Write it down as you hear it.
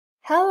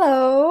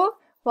Hello,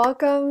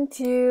 welcome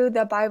to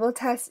the Bible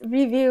test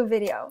review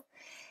video.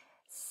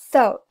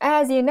 So,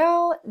 as you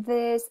know,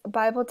 this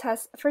Bible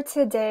test for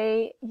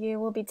today, you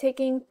will be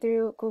taking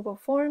through Google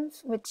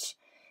Forms, which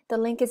the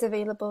link is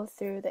available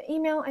through the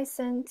email I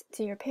sent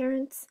to your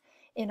parents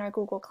in our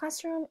Google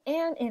Classroom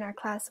and in our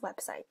class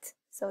website.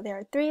 So there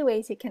are 3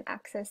 ways you can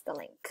access the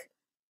link.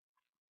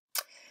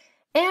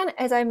 And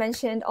as I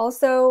mentioned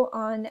also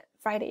on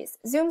Friday's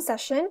Zoom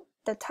session,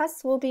 the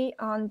test will be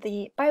on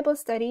the Bible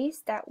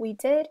studies that we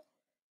did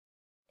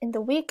in the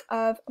week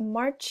of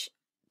March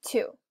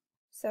 2.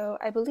 So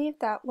I believe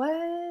that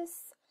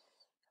was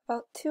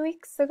about 2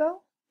 weeks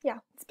ago. Yeah,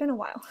 it's been a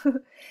while.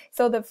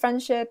 So the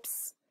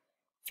friendships,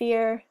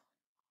 fear,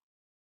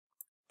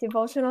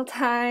 devotional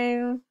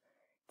time,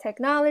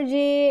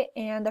 technology,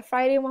 and the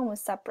Friday one was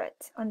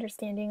separate,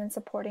 understanding and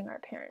supporting our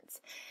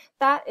parents.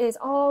 That is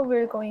all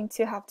we're going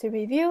to have to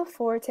review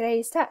for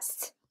today's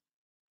test.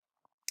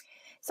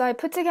 So I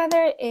put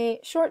together a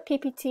short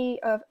PPT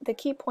of the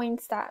key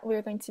points that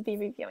we're going to be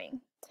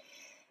reviewing.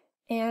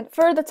 And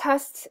for the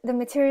test, the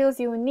materials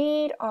you will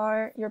need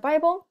are your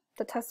Bible.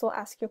 The test will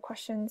ask you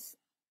questions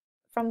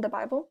from the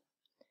Bible,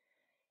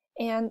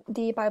 and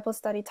the Bible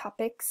study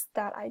topics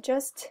that I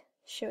just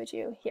showed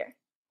you here.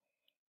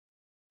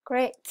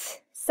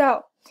 Great.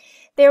 So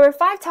there were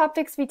 5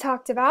 topics we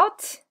talked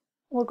about.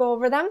 We'll go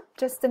over them,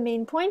 just the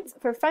main points.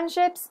 For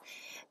friendships,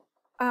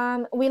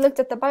 we looked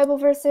at the Bible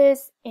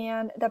verses,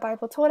 and the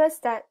Bible told us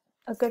that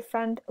a good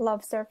friend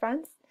loves their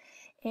friends,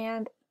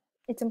 and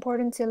it's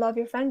important to love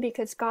your friend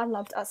because God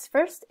loved us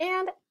first,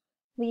 and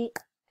we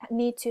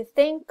need to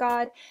thank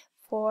God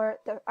for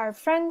our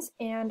friends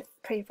and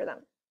pray for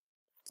them.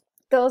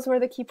 Those were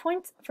the key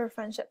points for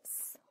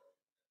friendships.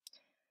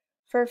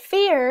 For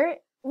fear,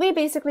 we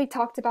basically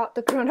talked about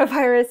the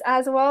coronavirus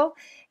as well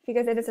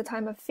because it is a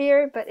time of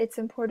fear, but it's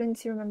important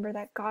to remember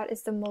that God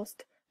is the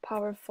most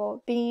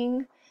powerful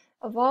being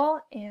of all,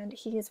 and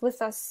He is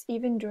with us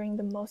even during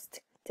the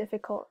most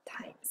difficult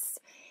times.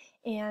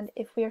 And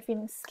if we are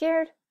feeling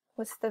scared,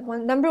 what's the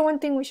number one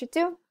thing we should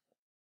do?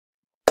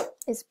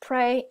 Is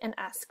pray and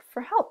ask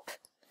for help.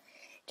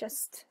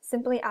 Just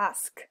simply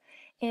ask.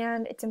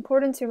 And it's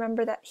important to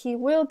remember that He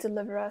will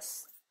deliver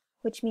us,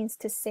 which means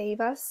to save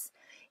us.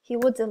 He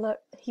will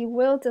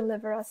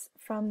deliver us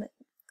from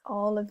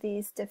all of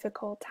these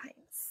difficult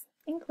times,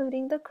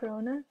 including the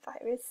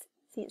coronavirus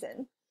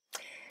season.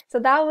 So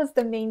that was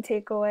the main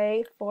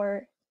takeaway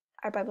for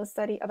our Bible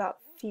study about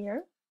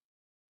fear.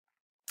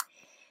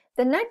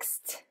 The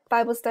next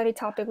Bible study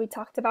topic we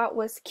talked about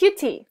was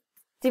QT,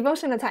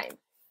 devotional time,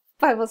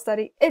 Bible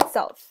study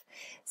itself.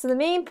 So the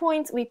main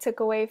points we took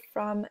away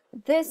from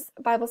this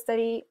Bible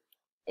study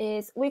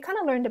is we kind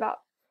of learned about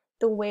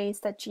the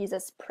ways that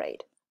Jesus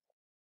prayed.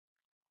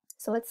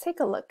 So let's take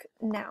a look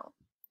now.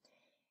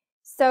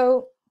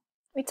 So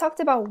we talked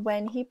about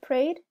when He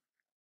prayed.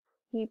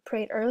 He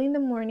prayed early in the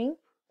morning.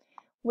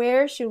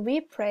 Where should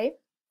we pray?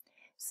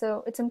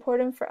 So it's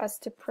important for us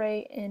to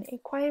pray in a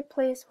quiet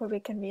place where we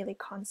can really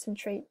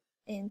concentrate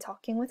in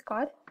talking with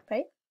God,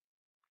 right?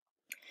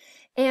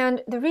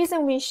 And the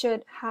reason we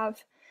should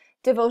have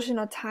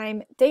devotional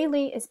time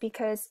daily is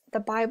because the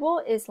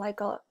Bible is like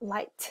a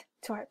light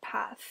to our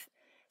path.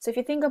 So if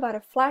you think about a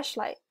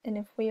flashlight, and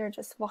if we are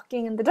just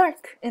walking in the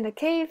dark in a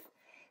cave,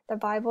 the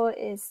Bible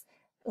is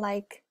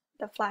like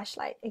the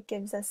flashlight. It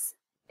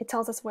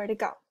tells us where to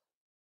go.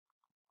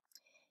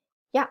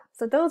 Yeah,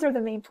 so those are the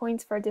main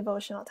points for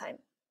devotional time.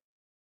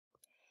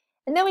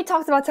 And then we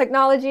talked about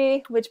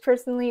technology, which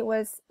personally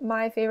was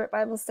my favorite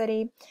Bible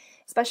study,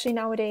 especially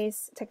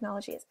nowadays.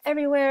 Technology is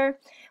everywhere.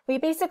 We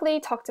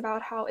basically talked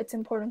about how it's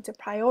important to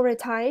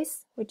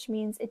prioritize, which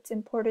means it's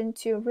important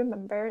to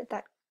remember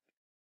that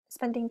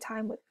spending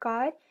time with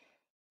God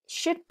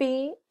should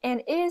be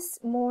and is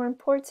more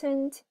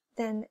important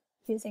than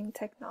using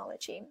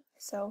technology.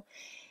 So,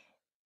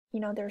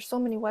 there are so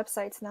many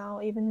websites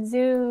now, even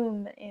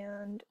Zoom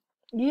and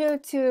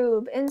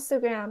YouTube,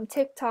 Instagram,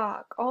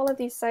 TikTok, all of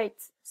these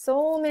sites,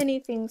 so many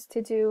things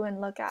to do and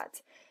look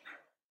at.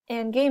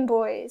 And Game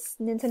Boys,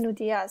 Nintendo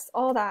DS,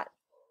 all that.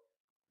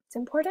 It's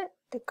important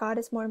that God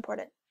is more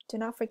important. Do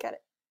not forget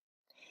it.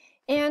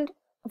 And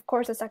of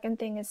course, the second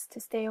thing is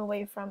to stay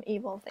away from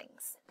evil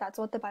things. That's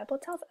what the Bible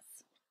tells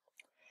us.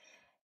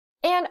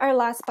 And our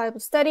last Bible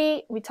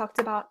study, we talked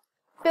about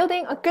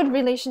building a good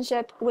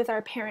relationship with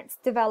our parents,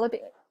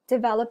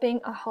 developing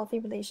a healthy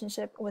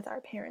relationship with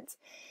our parents.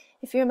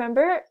 If you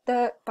remember,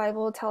 the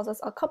Bible tells us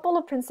a couple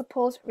of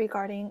principles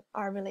regarding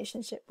our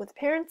relationship with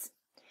parents.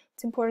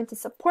 It's important to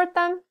support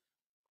them,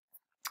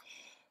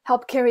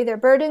 help carry their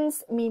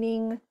burdens,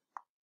 meaning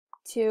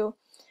to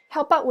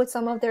help out with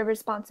some of their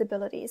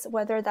responsibilities,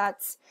 whether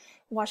that's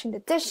washing the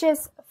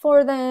dishes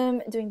for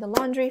them, doing the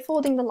laundry,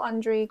 folding the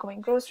laundry,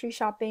 going grocery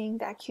shopping,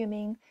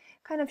 vacuuming,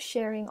 kind of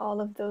sharing all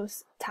of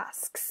those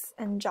tasks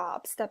and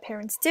jobs that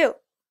parents do.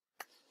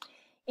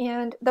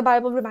 And the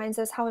Bible reminds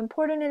us how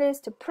important it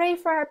is to pray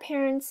for our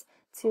parents,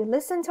 to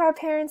listen to our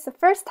parents the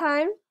first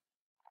time,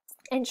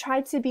 and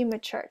try to be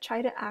mature.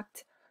 Try to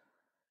act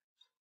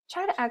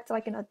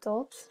like an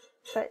adult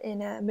but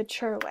in a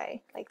mature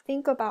way. Like,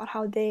 think about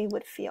how they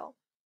would feel.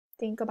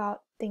 Think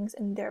about things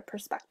in their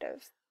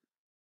perspective.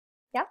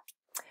 Yeah?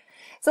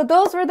 So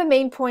those were the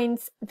main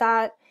points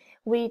that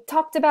we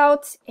talked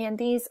about, and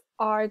these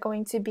are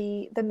going to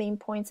be the main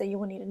points that you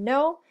will need to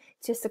know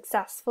to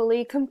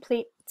successfully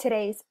complete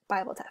today's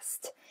Bible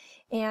test.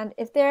 And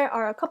if there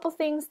are a couple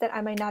things that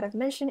I might not have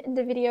mentioned in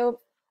the video,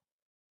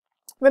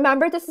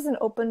 remember this is an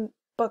open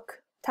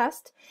book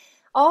test.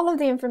 All of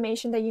the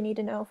information that you need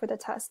to know for the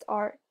test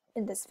are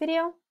in this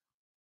video,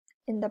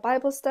 in the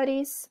Bible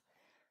studies,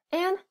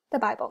 and the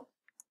Bible.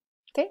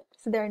 Okay,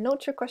 so there are no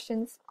trick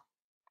questions.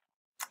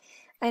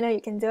 I know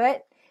you can do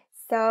it.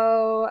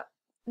 So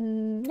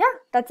yeah,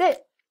 that's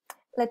it.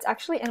 Let's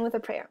actually end with a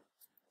prayer.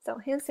 So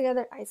hands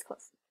together, eyes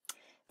closed.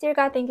 Dear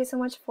God, thank you so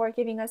much for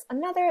giving us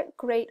another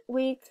great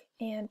week,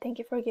 and thank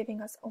you for giving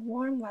us a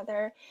warm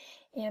weather.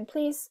 And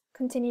please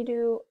continue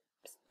to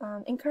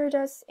encourage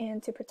us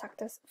and to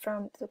protect us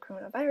from the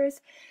coronavirus.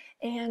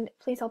 And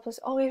please help us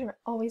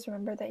always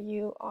remember that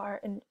you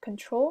are in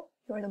control.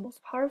 You are the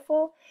most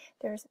powerful.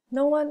 There's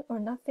no one or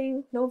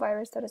nothing, no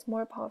virus that is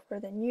more powerful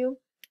than you,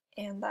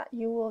 and that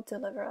you will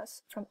deliver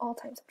us from all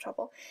types of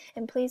trouble.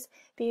 And please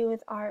be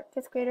with our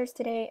 5th graders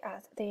today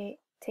as they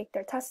take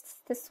their tests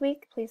this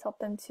week. Please help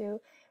them to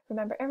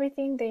remember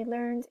everything they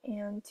learned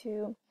and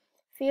to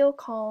feel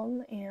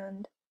calm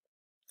and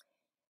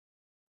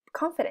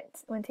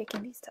confident when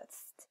taking these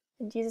tests.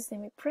 In Jesus'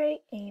 name we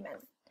pray, amen.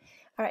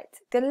 All right,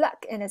 good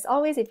luck. And as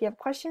always, if you have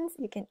questions,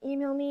 you can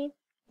email me.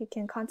 You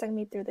can contact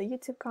me through the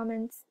YouTube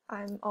comments.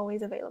 I'm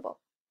always available.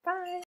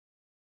 Bye.